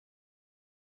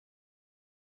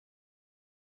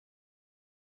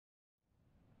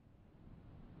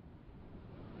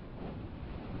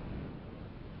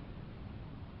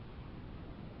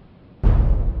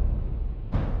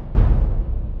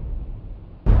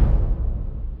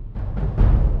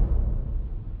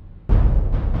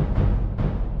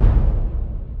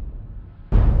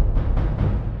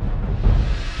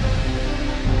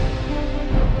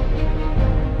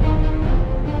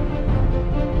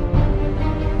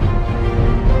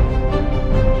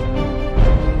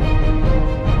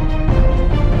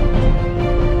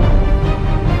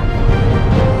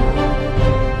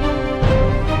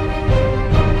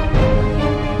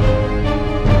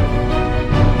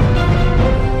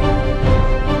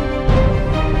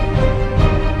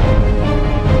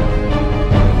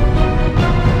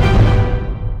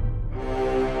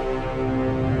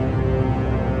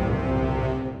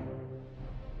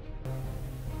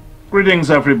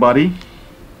Greetings, everybody.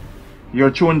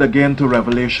 You're tuned again to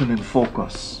Revelation in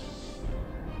Focus.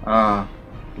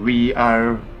 We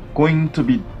are going to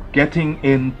be getting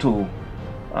into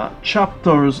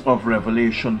chapters of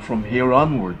Revelation from here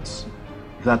onwards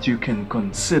that you can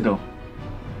consider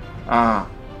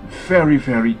very,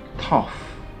 very tough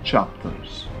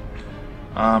chapters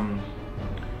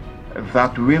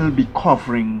that will be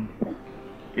covering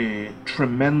a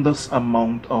tremendous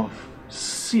amount of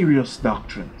serious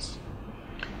doctrines.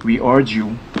 We urge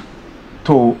you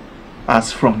to,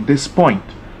 as from this point,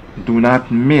 do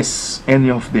not miss any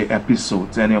of the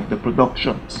episodes, any of the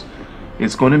productions.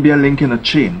 It's going to be a link in a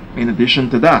chain. In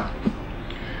addition to that,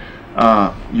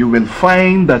 you will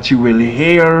find that you will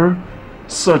hear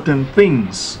certain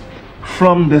things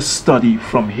from this study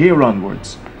from here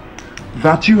onwards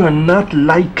that you are not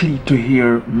likely to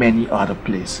hear many other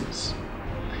places.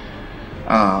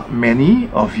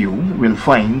 Many of you will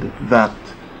find that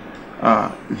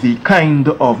the kind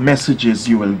of messages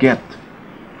you will get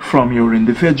from your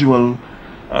individual,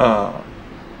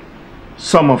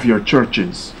 some of your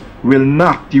churches,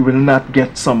 you will not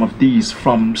get some of these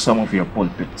from some of your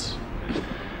pulpits.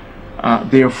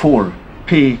 Therefore,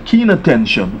 pay keen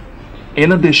attention.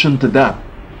 In addition to that,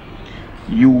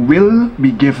 you will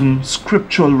be given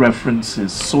scriptural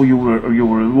references, so you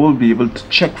will be able to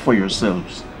check for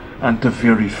yourselves and to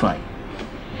verify.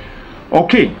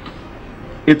 Okay,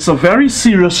 it's a very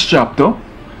serious chapter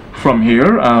from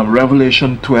here,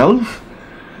 Revelation 12.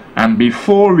 And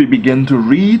before we begin to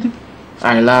read,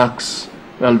 I'll ask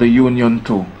Elder Union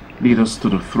to lead us to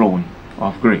the throne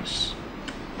of grace.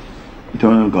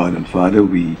 Eternal God and Father,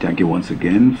 we thank you once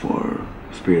again for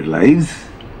Spirit Lives.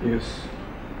 Yes.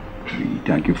 We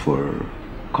thank you for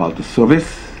call to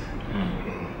service.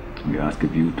 We ask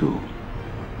of you to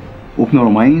open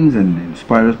our minds and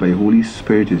inspire us by your Holy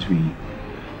Spirit as we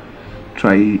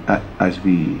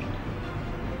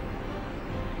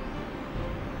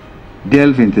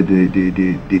delve into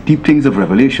the deep things of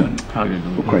Revelation.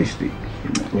 Hallelujah. For Christ's sake.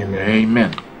 Amen.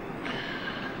 Amen.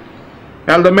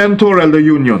 Elder Mentor, Elder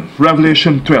Union,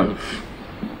 Revelation 12.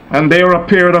 And there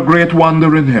appeared a great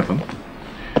wonder in heaven,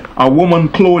 a woman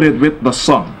clothed with the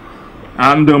sun,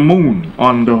 and the moon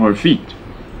under her feet,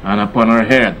 and upon her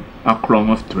head a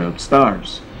crown of 12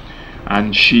 stars.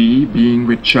 And she, being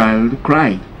with child,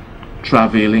 cried,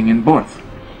 travailing in birth,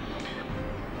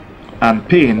 and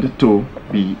pained to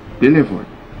be delivered.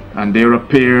 And there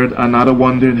appeared another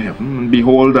wonder in heaven, and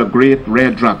behold, a great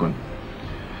red dragon,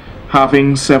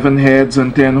 having 7 heads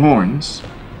and 10 horns,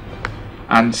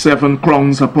 and 7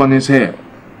 crowns upon his head.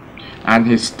 And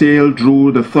his tail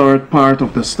drew the 3rd part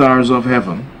of the stars of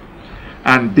heaven,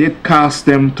 and did cast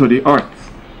them to the earth.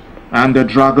 And the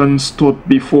dragon stood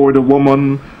before the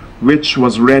woman which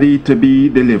was ready to be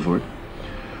delivered,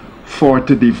 for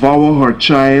to devour her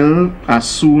child as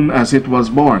soon as it was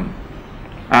born.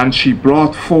 And she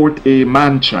brought forth a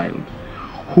man-child,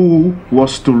 who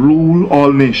was to rule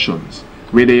all nations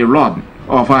with a rod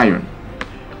of iron.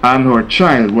 And her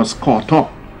child was caught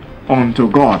up unto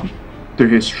God, to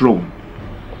his throne.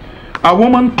 A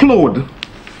woman clothed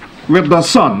with the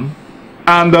sun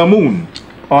and the moon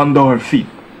under her feet.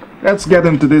 Let's get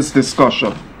into this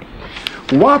discussion.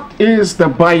 What is the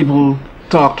Bible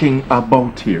talking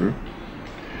about here?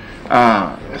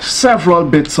 Several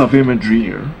bits of imagery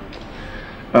here.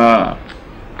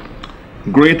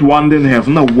 Great wonder in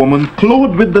heaven, a woman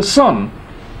clothed with the sun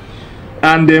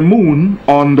and the moon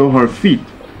under her feet.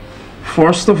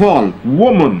 First of all,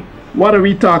 woman, what are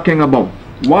we talking about?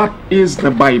 What is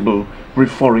the Bible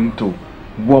referring to?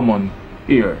 Woman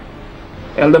here.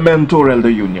 Elder Mentor, Elder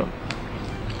Union.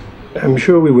 I'm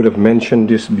sure we would have mentioned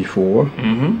this before,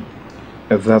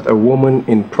 that a woman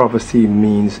in prophecy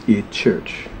means a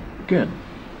church. Good.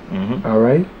 All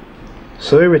right?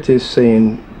 So here it is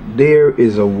saying, there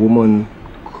is a woman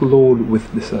clothed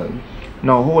with the sun.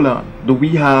 Now hold on. Do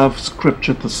we have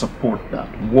scripture to support that?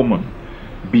 Woman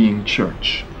being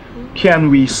church. Can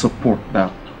we support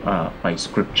that by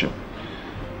scripture?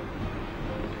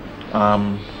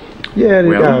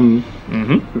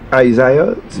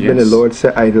 Isaiah, when the Lord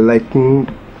said, I liken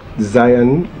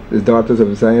Zion, the daughters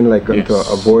of Zion, like unto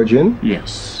a virgin.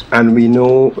 Yes. And we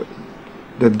know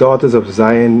the daughters of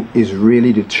Zion is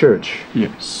really the church.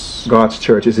 Yes. God's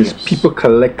church. It is people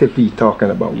collectively talking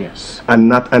about. Yes. And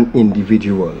not an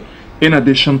individual. In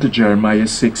addition to Jeremiah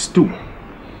 6:2,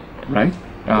 right?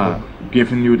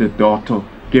 Giving you the daughter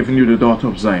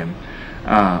of Zion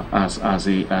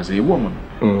as a woman.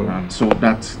 And so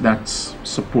that's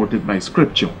supported by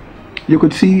scripture. You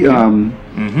could see 2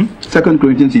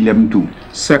 Corinthians 11:2.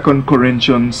 2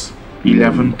 Corinthians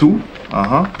 11:2.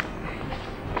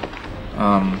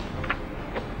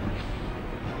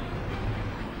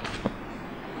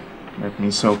 Let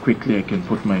me see how quickly I can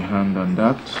put my hand on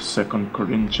that. 2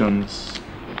 Corinthians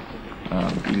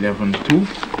 11:2.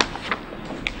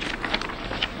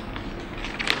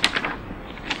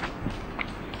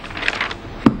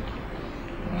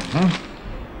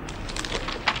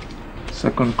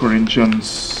 Second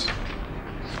Corinthians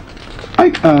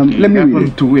let me read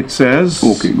it. 11:2, it says,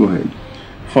 Okay, go ahead.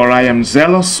 For I am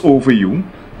jealous over you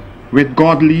with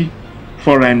godly,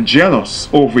 for I am jealous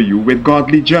over you with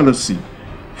godly jealousy.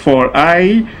 For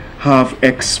I have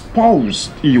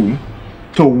exposed you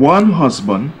to one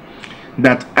husband,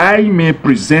 that I may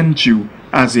present you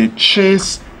as a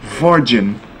chaste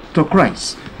virgin to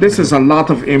Christ. This is a lot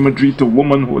of imagery to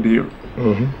womanhood here.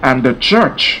 And the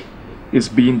church is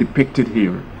being depicted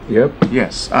here. Yep.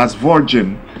 Yes, as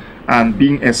virgin and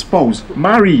being espoused,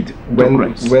 married to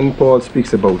Christ. When Paul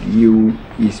speaks about you,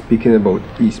 he's speaking about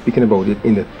it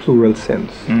in a plural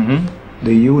sense.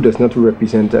 The you does not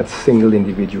represent a single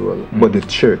individual, but the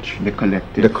church, The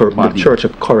collective the body. church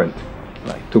of Corinth,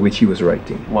 Right. to which he was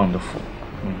writing. Wonderful.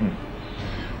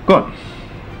 Good.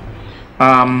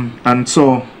 And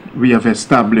so we have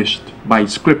established by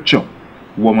scripture,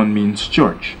 woman means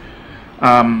church.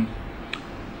 And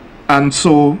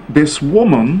so this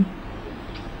woman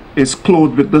is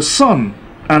clothed with the sun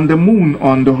and the moon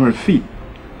under her feet,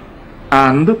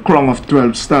 and the crown of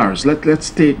 12 stars. Let's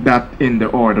take that in the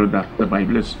order that the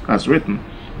Bible has written.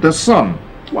 The sun.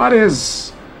 What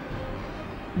is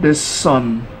this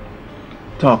sun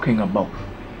talking about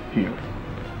here?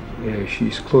 Yeah,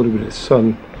 she's clothed with the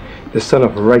sun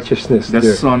of righteousness. The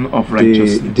sun of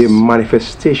righteousness. The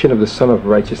manifestation of the Son of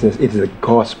Righteousness. It is a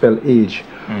gospel age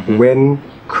when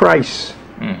Christ,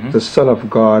 the Son of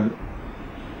God,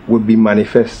 would be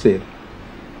manifested.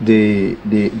 The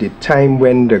time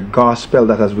when the gospel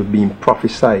that has been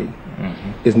prophesied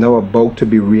is now about to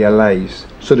be realized.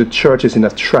 So the church is in a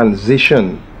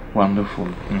transition. Wonderful.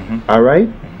 All right,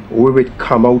 we would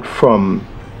come out from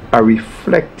a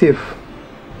reflective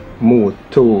mode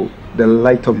to the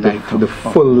light of the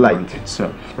full light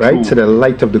itself. right? True. To the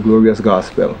light of the glorious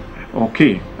gospel.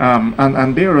 Okay,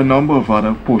 and there are a number of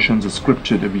other portions of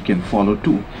scripture that we can follow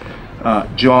too.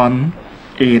 John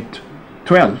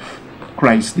 8:12,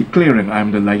 Christ declaring, I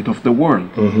am the light of the world.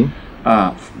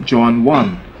 John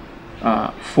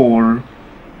 1:4,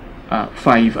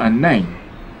 5 and 9.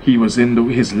 He was in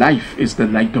his life is the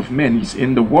light of men. He's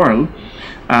in the world,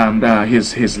 and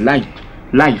his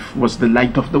life was the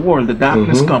light of the world. The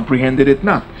darkness comprehended it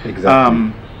not.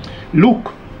 Exactly.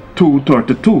 Luke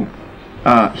 2:32.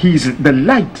 He's the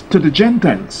light to the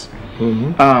Gentiles.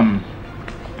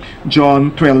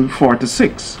 John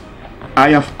 12:46.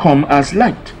 I have come as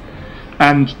light.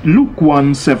 And Luke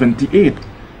 1:78,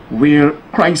 where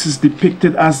Christ is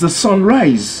depicted as the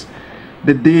sunrise,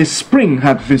 the day spring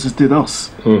had visited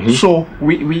us. So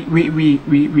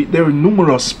there are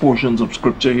numerous portions of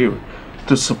scripture here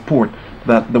to support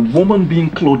that the woman being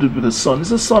clothed with the sun is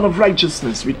the sun of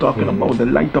righteousness. We're talking about the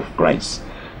light of Christ,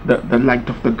 the light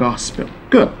of the gospel.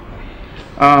 Good.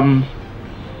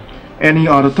 Any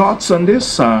other thoughts on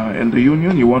this, Elder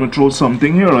Union? You want to throw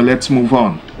something here, or let's move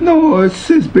on? No, it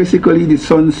says basically the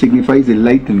sun signifies the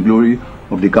light and glory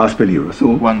of the gospel era. So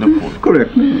Wonderful.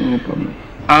 correct. No problem.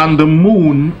 And the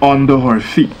moon under her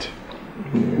feet.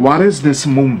 What is this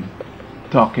moon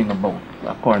talking about,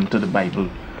 according to the Bible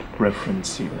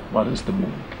reference here? What is the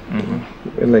moon?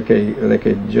 Like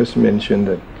I just mentioned,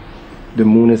 that the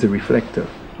moon is a reflector.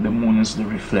 The moon is the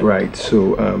reflector. Right.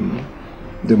 So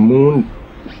the moon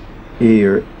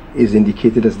here is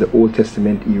indicated as the Old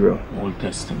Testament era, Old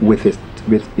Testament. with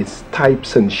its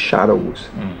types and shadows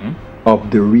of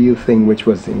the real thing which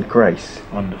was in Christ.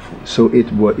 Wonderful. So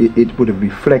it would have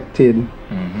reflected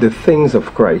the things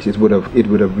of Christ. It would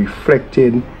have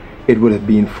reflected. It would have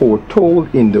been foretold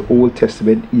in the Old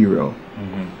Testament era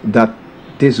that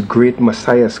this great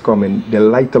Messiah is coming. The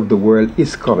light of the world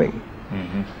is coming.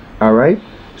 All right.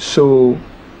 So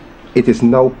it is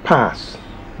now past.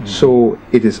 So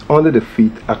it is under the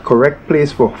feet, a correct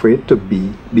place for it to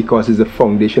be, because it's the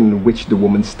foundation in which the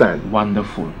woman stands.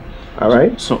 Wonderful. All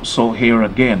right. So here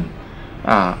again,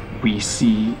 we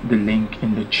see the link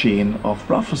in the chain of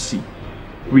prophecy.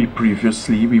 We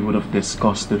would have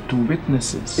discussed the two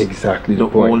witnesses. Exactly. The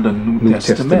point. Old and New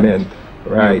Testament.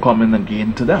 Right. We're coming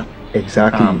again to that.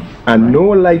 Exactly. And no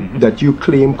light that you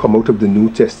claim come out of the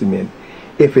New Testament,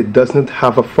 if it does not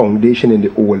have a foundation in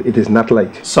the Old, it is not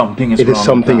light. Something is It wrong is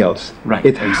something with that. else. Right.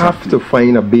 It has to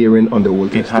find a bearing on the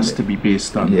Old Testament. It has to be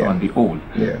based on the Old.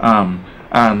 Yeah.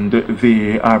 And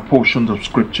there are portions of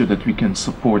scripture that we can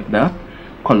support that.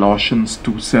 Colossians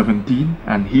 2:17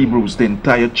 and Hebrews, the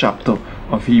entire chapter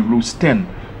of Hebrews 10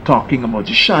 talking about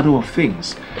the shadow of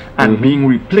things and being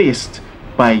replaced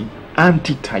by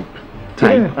antitype,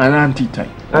 an antitype.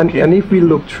 And if we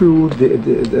look through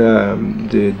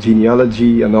the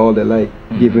genealogy and all the like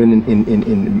given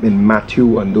in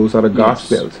Matthew and those other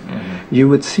Gospels, you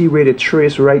would see where they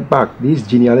trace right back. These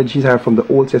genealogies are from the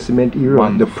Old Testament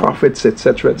era, the prophets,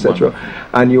 etc., etc.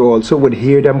 And you also would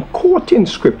hear them quoting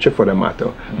scripture for the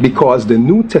matter, because the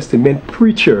New Testament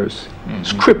preachers,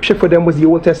 scripture for them was the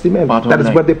Old Testament. That is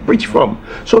what they preach from.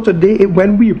 So today,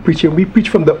 when we preach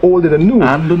from the Old and the New,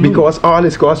 because all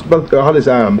is gospel, all is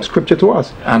scripture to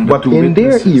us. But in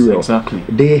their era,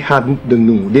 they hadn't the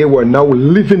New. They were now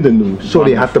living the New, so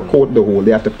they had to quote the Old.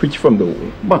 They had to preach from the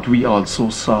Old. But we also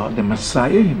saw the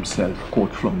Messiah himself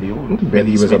quote from the Old. When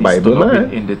he was a Bible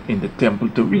man. In the temple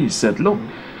to read, he said, "Look,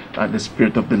 the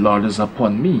Spirit of the Lord is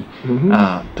upon me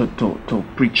to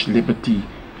preach liberty."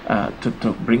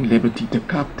 To bring liberty to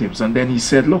captives. And then he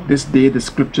said, look, this day the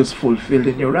scriptures fulfilled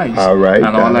in your eyes. All right.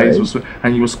 And all eyes was,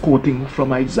 and he was quoting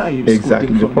from Isaiah. He was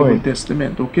quoting from the Old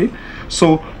Testament. Okay.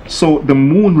 So the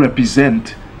moon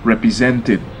represented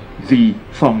the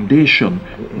foundation,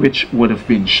 which would have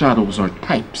been shadows or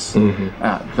types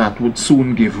that would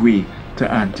soon give way to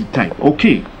antitype.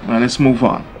 Okay, now let's move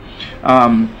on.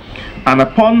 And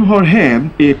upon her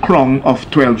head a crown of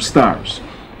 12 stars.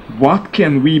 What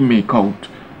can we make out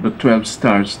the 12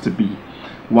 stars to be?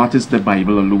 What is the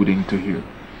Bible alluding to here?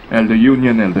 Elder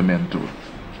Union, Elder Mentor,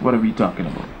 what are we talking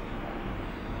about?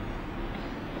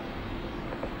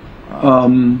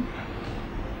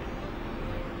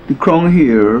 The crown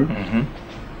here,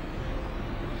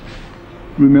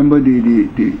 remember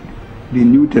the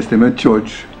New Testament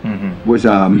church was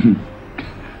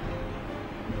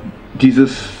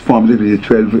Jesus formed with the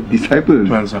 12 disciples.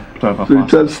 12 apostles. So the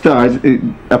 12 stars,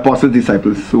 apostle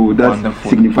disciples. So that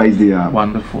signifies the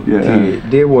wonderful. Yeah.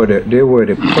 They were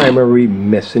the primary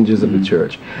messengers of the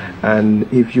church. And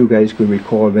if you guys could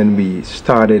recall, when we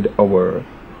started our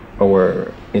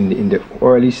in the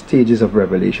early stages of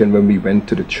Revelation, when we went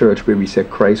to the church where we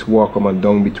said Christ walked up and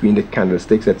down between the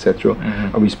candlesticks, etc.,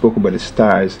 and we spoke about the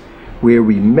stars, where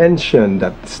we mentioned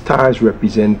that stars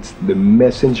represent the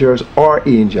messengers or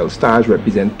angels. Stars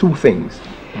represent two things.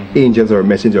 Angels are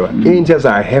messengers. Angels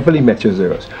are heavenly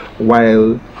messengers,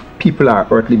 while people are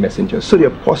earthly messengers. So the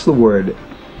apostle word,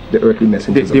 the earthly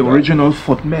messengers. The original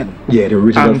footmen. Yeah, the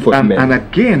original footmen. And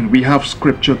again, we have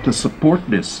scripture to support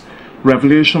this.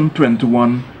 Revelation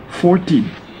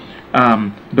 21:14.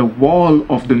 The wall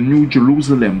of the New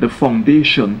Jerusalem, the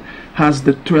foundation, has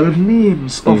the 12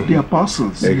 names of the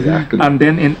apostles. Exactly. And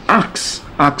then in Acts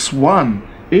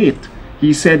 1:8,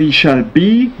 he said, "He shall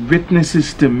be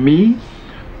witnesses to me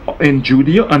in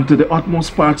Judea unto the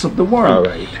utmost parts of the world."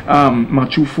 All right.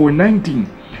 Matthew 4:19.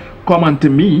 "Come unto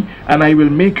me, and I will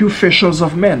make you fishers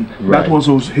of men." Right. That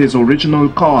was his original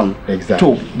call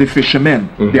Exactly. to the fishermen,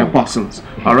 the apostles.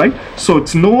 All right. So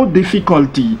it's no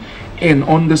difficulty in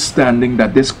understanding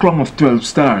that this crown of 12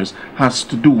 stars has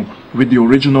to do with the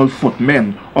original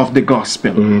footmen of the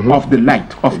gospel, of the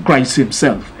light, of Christ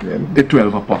himself, the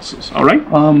 12 apostles. All right?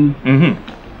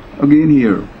 Again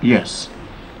here, Yes.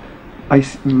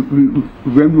 when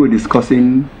we were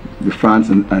discussing the France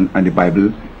and the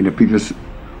Bible in the previous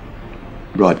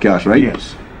broadcast, right?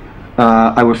 Yes.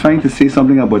 I was trying to say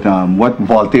something about what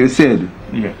Voltaire said.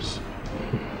 Yes.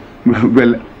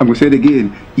 Well, I'm going to say it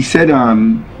again. He said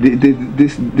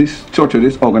this church or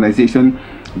this organization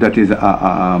that is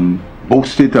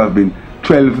boasted to have been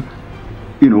 12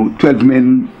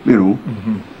 men,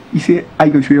 he said, "I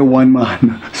can show you one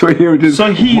man." So here it is.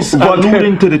 So he's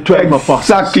alluding to the 12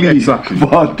 apostles. Exactly.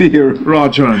 Voltaire.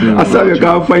 Roger. I saw you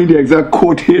can't find the exact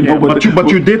quote here. Yeah,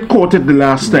 but you did quote it the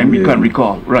last time, you can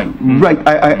recall. Right. Right,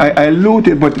 I looked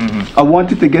it, but I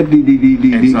wanted to get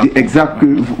the exact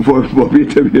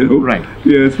verbatim, Right.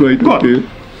 Yes, right. Good. Okay.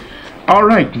 All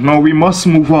right, now we must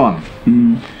move on.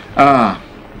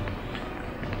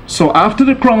 So after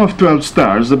the crown of 12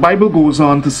 stars, the Bible goes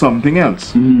on to something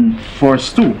else.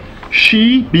 Verse 2.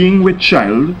 "She, being with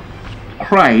child,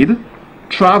 cried,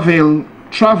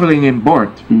 traveling in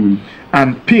birth,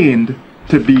 and pained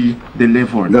to be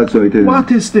delivered." That's right. What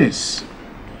is this?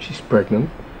 She's pregnant.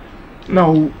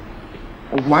 Now,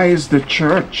 why is the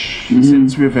church,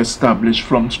 since we've established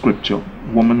from scripture,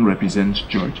 woman represents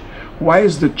church, why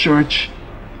is the church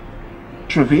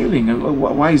travailing?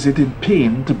 Why is it in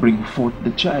pain to bring forth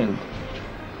the child?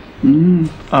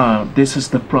 This is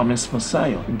the promised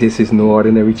Messiah. This is no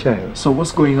ordinary child. So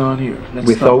what's going on here? Let's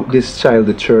Without talk. this child,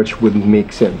 the church wouldn't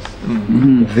make sense.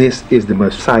 This is the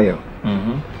Messiah,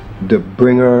 the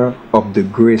bringer of the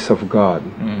grace of God,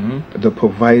 the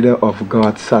provider of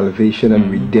God's salvation and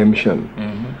redemption.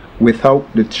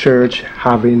 without the church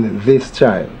having this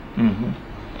child,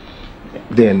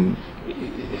 then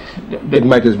it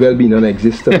might as well be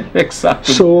non-existent.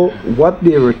 Exactly. So what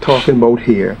they were talking about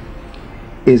here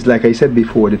is, like I said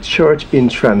before, the church in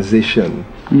transition,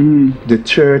 the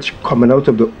church coming out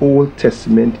of the Old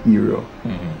Testament era,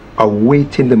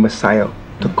 awaiting the Messiah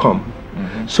to come.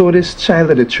 So this child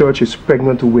that the church is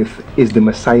pregnant with is the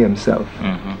Messiah himself,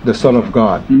 the Son of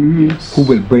God, who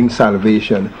will bring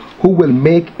salvation, who will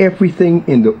make everything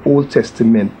in the Old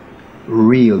Testament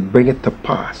real, bring it to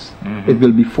pass. It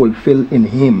will be fulfilled in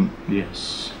him.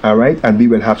 Yes. All right, and we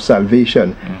will have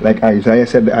salvation. Like Isaiah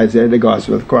said, Isaiah the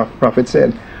gospel prophet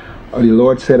said, the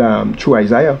Lord said through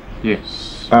Isaiah,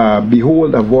 Yes.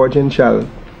 behold, a virgin shall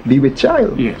be with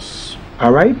child. Yes.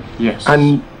 All right. Yes.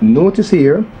 And notice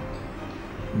here,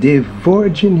 the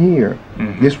virgin here,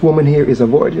 this woman here is a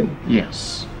virgin.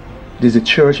 Yes. There's a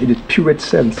church in its purest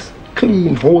sense,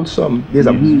 clean, wholesome. There's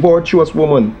a virtuous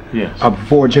woman, Yes. a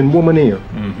virgin woman here.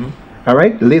 All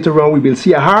right. Later on, we will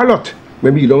see a harlot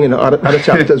when we long in the other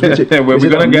chapters. Which We're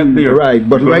gonna get there. Right.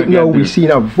 But We're right gonna now, get we there. see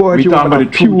a virgin We talk woman,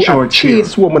 about the true a church here.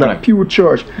 chaste woman, a Right. pure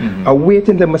church,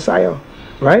 awaiting the Messiah.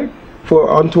 Right. For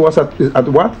unto us at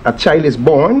what? A child is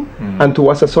born, and to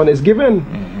us a son is given.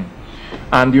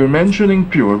 And you're mentioning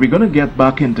pure. We're going to get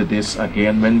back into this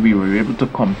again when we were able to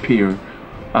compare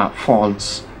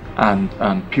false and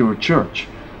pure church.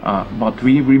 But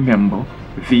we remember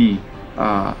the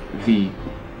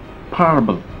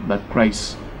parable that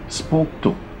Christ spoke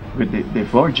to with the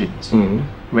virgins.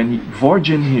 When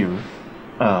virgin here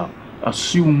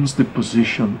assumes the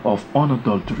position of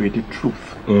unadulterated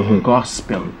truth,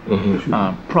 gospel,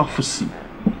 prophecy.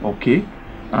 Okay,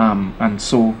 and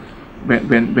so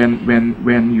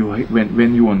when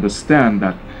you understand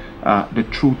that the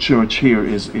true church here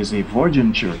is a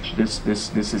virgin church,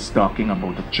 this is talking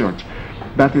about a church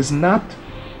that is not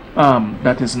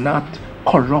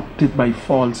corrupted by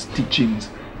false teachings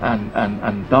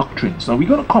and doctrines. Now we're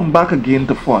going to come back again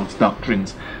to false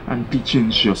doctrines and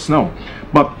teachings just now,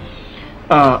 but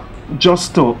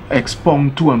just to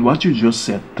expound to on what you just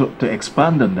said, to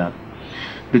expand on that,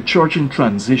 the church in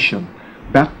transition,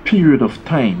 that period of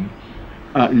time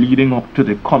leading up to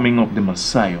the coming of the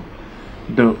Messiah,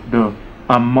 the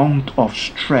amount of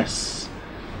stress,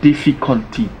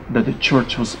 difficulty that the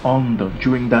church was under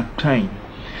during that time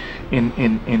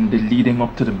in the leading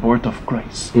up to the birth of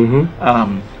Christ,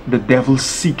 the devil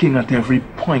seeking at every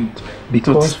point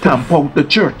to stamp out the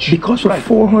church. Because for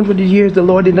 400 years the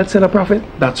Lord did not send a prophet.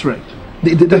 That's right.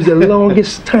 There's the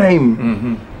longest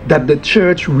time that the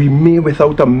church remained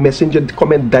without a messenger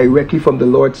coming directly from the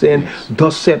Lord saying,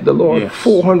 thus said the Lord. Yes.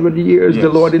 400 years the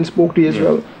Yes. Lord didn't spoke to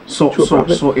Israel.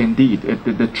 So indeed,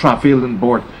 the travail and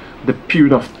birth, the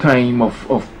period of time of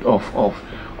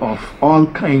all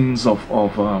kinds of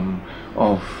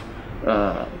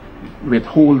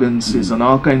withholdances and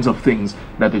all kinds of things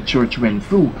that the church went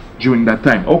through during that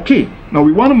time. Okay, now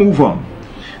we want to move on.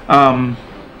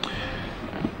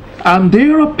 And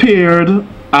there appeared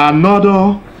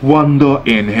another wonder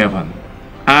in heaven,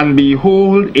 and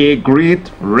behold, a great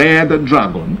red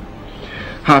dragon,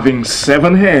 having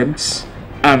 7 heads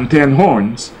and 10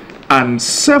 horns, and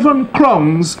 7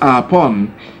 crowns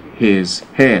upon his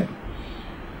head.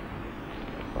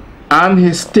 And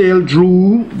his tail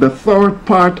drew the 3rd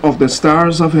part of the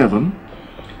stars of heaven,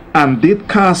 and did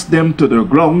cast them to the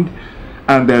ground.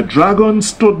 And the dragon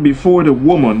stood before the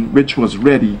woman which was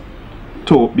ready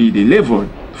to be delivered,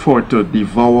 for to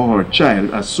devour her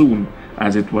child as soon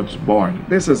as it was born.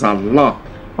 This is a lot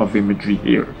of imagery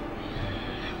here.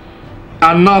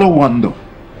 Another wonder.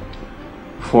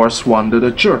 First wonder,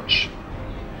 the church.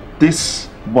 This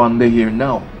wonder here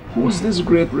now. Who's this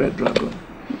great red dragon?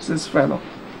 Who's this fellow?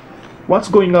 What's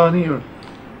going on here?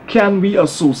 Can we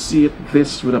associate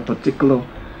this with a particular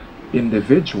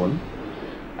individual?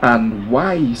 And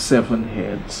why 7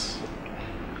 heads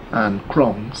and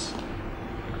crowns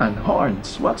and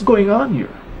horns? What's going on here?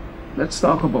 Let's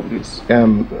talk about this.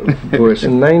 Verse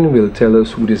 9 will tell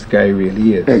us who this guy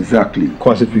really is. Exactly.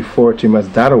 Because it referred to him as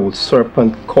that old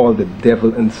serpent called the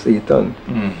devil and Satan.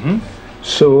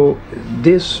 So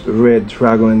this red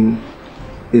dragon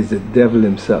is the devil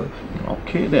himself.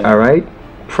 Okay then. Alright?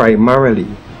 Primarily.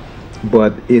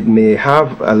 But it may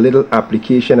have a little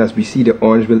application, as we see the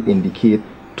orange will indicate,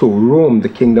 to Rome, the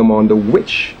kingdom under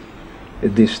which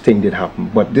this thing did happen.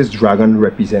 But this dragon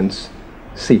represents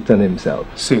Satan himself.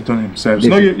 Satan himself.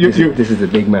 This is the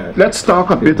big man. Let's talk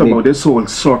a bit about this whole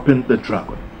serpent, the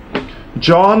dragon.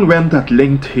 John went at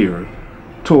length here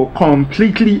to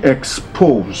completely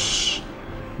expose,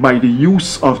 by the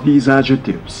use of these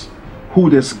adjectives, who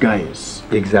this guy is.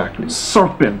 Exactly.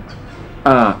 Serpent,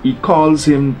 he calls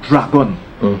him dragon.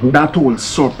 That old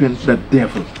serpent, the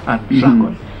devil, and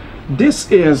dragon.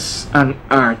 This is an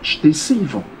arch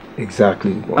deceiver.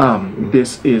 Exactly.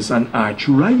 This is an arch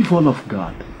rival of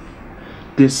God.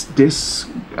 This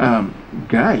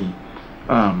guy,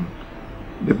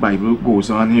 the Bible goes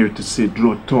on here to say,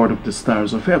 draw toward of the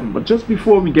stars of heaven. But just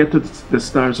before we get to the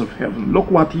stars of heaven, look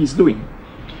what he's doing.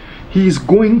 He's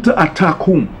going to attack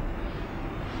whom?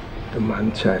 The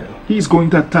man-child. He's going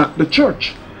to attack the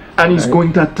church. And he's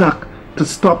going to attack to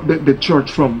stop the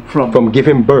church from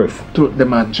giving birth to the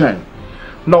man-child.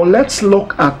 Now let's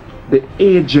look at the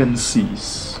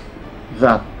agencies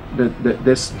that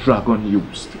this dragon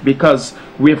used, because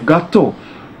we've got to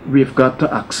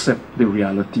accept the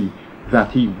reality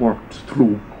that he worked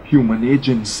through human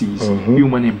agencies,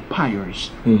 human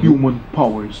empires, human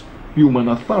powers, human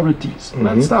authorities.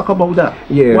 Let's talk about that.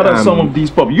 What are some of these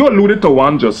powers? You alluded to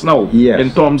one just now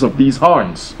in terms of these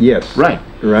horns. Yes. Right.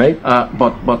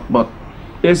 But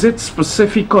is it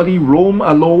specifically Rome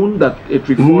alone that it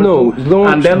refers to? No.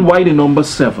 And then why the number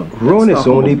 7? Rome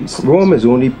is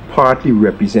only partly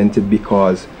represented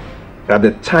because at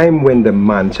the time when the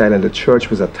man-child and the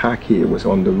church was attacked here, it was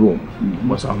under Rome.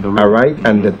 All right,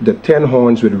 and the 10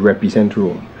 horns would represent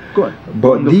Rome. Good.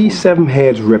 But these 7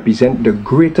 heads represent the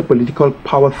greater political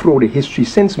power throughout the history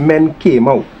since men came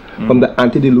out from the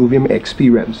antediluvian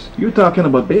experience. You're talking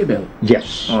about Babel?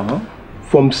 Yes.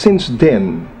 From since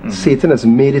then, Satan has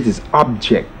made it his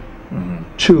object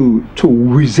to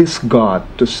resist God,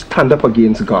 to stand up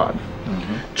against God,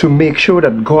 to make sure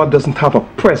that God doesn't have a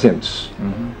presence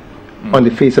on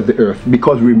the face of the earth.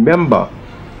 Because remember,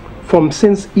 from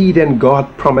since Eden,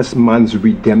 God promised man's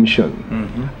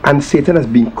redemption, and Satan has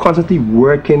been constantly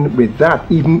working with that,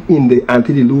 even in the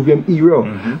antediluvian era,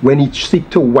 when he seek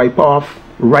to wipe off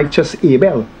righteous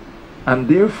Abel. And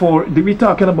therefore, we're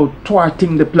talking about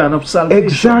thwarting the plan of salvation.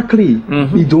 Exactly.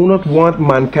 He do not want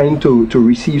mankind to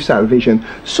receive salvation.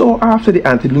 So after the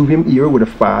antediluvian era would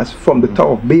have passed, from the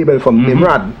Tower of Babel, from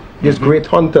Nimrod, this great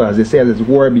hunter, as they say, this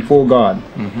war before God,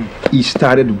 he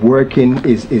started working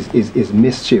his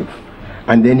mischief.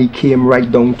 And then he came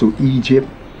right down to Egypt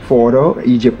further.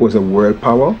 Egypt was a world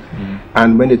power.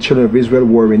 And when the children of Israel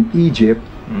were in Egypt,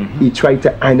 he tried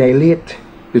to annihilate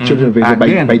the children of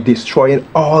Israel by destroying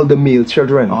all the male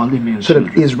children, so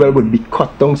that Israel would be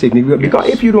cut down significantly. Because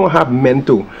if you don't have men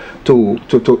to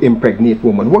impregnate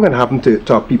women, what can happen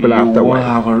to our people after a while? You won't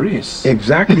have a race.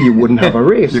 Exactly, you wouldn't have a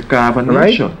race. You can't have a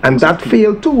nation. Right? And that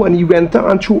failed too, and he went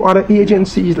on through other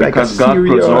agencies like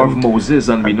Assyria. Because God preserved Moses,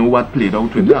 and we know what played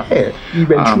out with that. He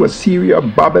went through Assyria,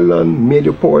 Babylon,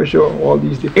 Medo-Persia, all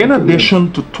these different In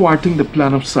addition to thwarting the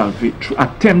plan of salvation,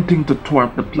 attempting to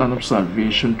thwart the plan of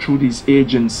salvation through these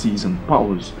agencies and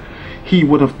powers, he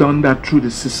would have done that through the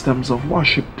systems of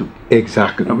worship too.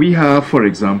 Exactly. We have, for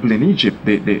example, in Egypt,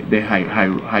 the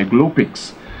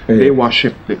hieroglyphics, they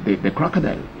worship the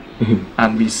crocodile.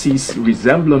 And we see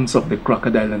resemblance of the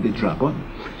crocodile and the dragon.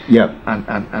 Yeah,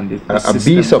 and the a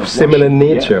beast of similar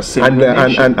nature. The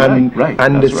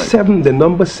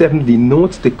number 7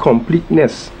 denotes the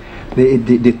completeness,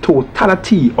 the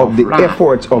totality of the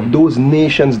efforts of those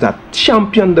nations that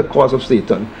championed the cause of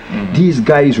Satan. These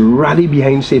guys rally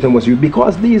behind Satan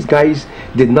because these guys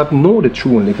did not know the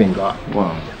true and living God.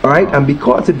 Alright, and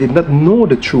because they did not know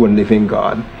the true and living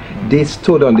God, they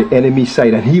stood on the enemy's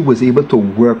side, and he was able to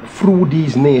work through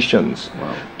these nations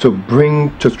to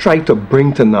try to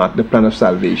bring to naught the plan of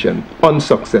salvation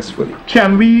unsuccessfully.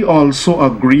 Can we also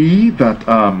agree that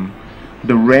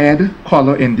the red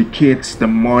color indicates the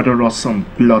murderous and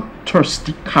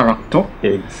bloodthirsty character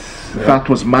that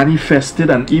was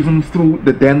manifested, and even through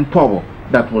the then power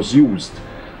that was used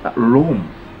at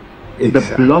Rome? The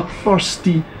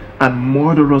bloodthirsty and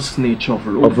murderous nature of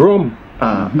Rome.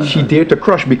 She dared to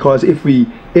crush, because if we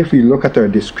look at her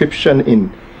description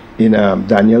in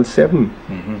Daniel 7,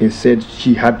 it said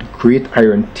she had great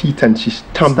iron teeth, and she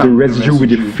stamped the residue with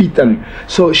her feet, and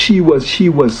so she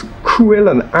was cruel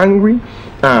and angry.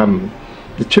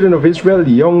 The children of Israel,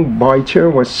 the young boy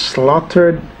children, were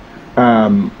slaughtered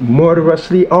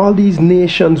murderously. All these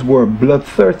nations were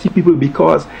bloodthirsty people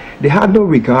because they had no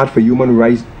regard for human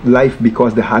life,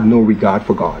 because they had no regard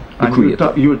for God, the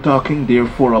Creator. You're talking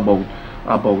therefore about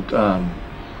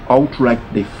outright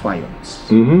defiance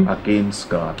against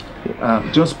God.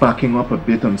 Just backing up a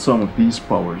bit on some of these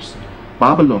powers.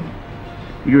 Babylon.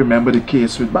 You remember the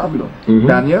case with Babylon.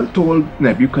 Daniel told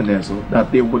Nebuchadnezzar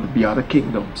that there would be other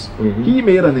kingdoms. He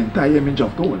made an entire image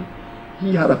of gold.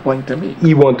 He had a point to make.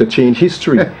 He wanted to change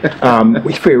history.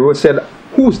 Pharaoh said,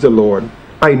 "Who's the Lord?"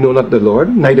 I know not the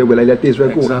Lord, neither will I let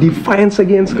Israel go. Exactly. Defiance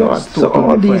against God. Yes, So total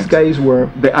all these defiance. guys were,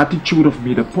 The attitude of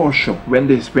Medo Persia, when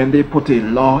they put a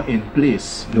law in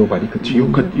place, nobody could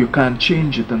change it. you can't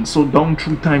change it. And so down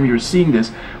through time you're seeing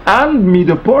this. And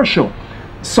Medo Persia,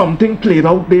 something played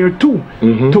out there too,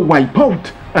 to wipe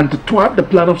out and to thwart the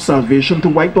plan of salvation, to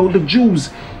wipe out the Jews.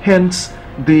 Hence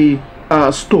the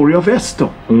story of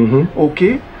Esther.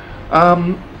 Okay.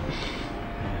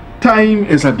 Time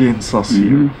is against us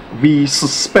here. We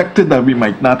suspected that we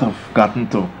might not have gotten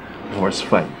to verse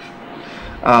 5.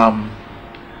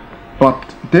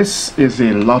 But this is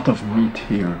a lot of meat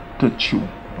here to chew.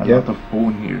 A lot of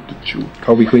bone here to chew.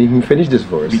 How we couldn't even finish this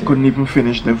verse. We couldn't even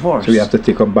finish the verse. So we have to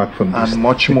take up back from this. And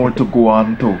much more to go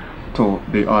on to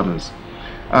the others.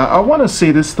 I want to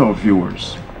say this to our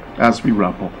viewers as we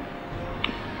wrap up.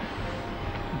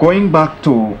 Going back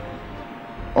to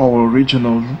our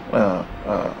original,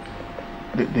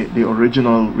 the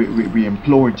original, we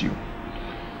implored you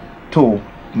to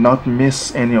not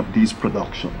miss any of these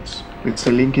productions. It's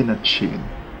a link in a chain,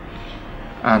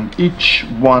 and each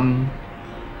one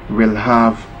will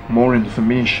have more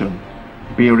information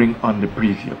bearing on the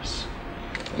previous.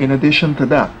 In addition to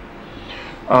that,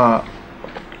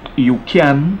 you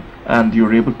can and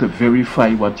you're able to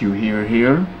verify what you hear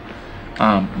here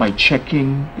by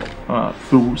checking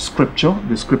through scripture,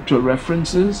 the scripture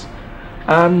references,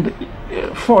 and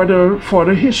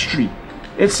further history.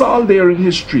 It's all there in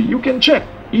history. You can check.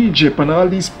 Egypt and all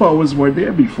these powers were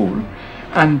there before,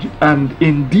 and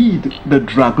indeed the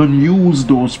dragon used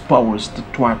those powers to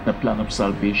thwart the plan of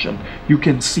salvation. You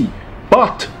can see,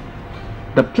 but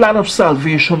the plan of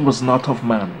salvation was not of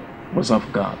man, was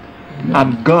of God,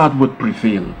 and God would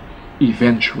prevail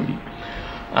eventually,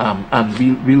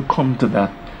 and we'll come to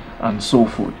that and so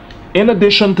forth. In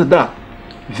addition to that,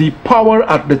 the power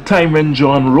at the time when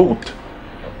John wrote,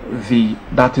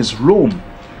 that is Rome.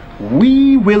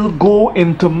 We will go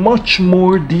into much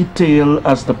more detail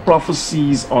as the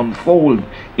prophecies unfold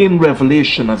in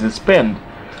Revelation as it's penned,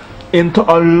 into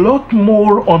a lot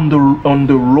more on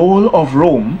the role of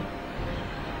Rome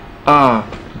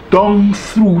down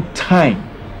through time.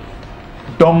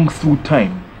 Down through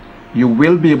time, you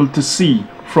will be able to see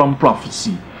from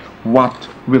prophecy what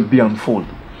will be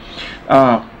unfolded.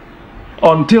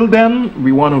 Until then,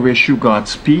 we want to wish you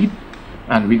Godspeed.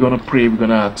 And we're going to pray. We're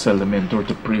going to ask Elder Mentor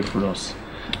to pray for us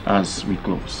as we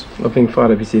close. Loving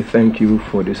Father, we say thank you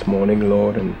for this morning,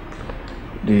 Lord, and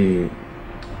the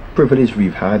privilege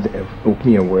we've had of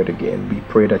opening your word again. We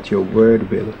pray that your word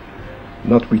will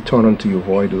not return unto you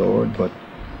void, Lord, but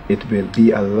it will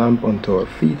be a lamp unto our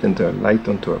feet and a light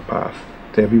unto our path.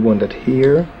 To everyone that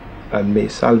hear, and may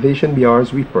salvation be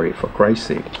ours, we pray, for Christ's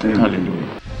sake.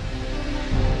 Hallelujah.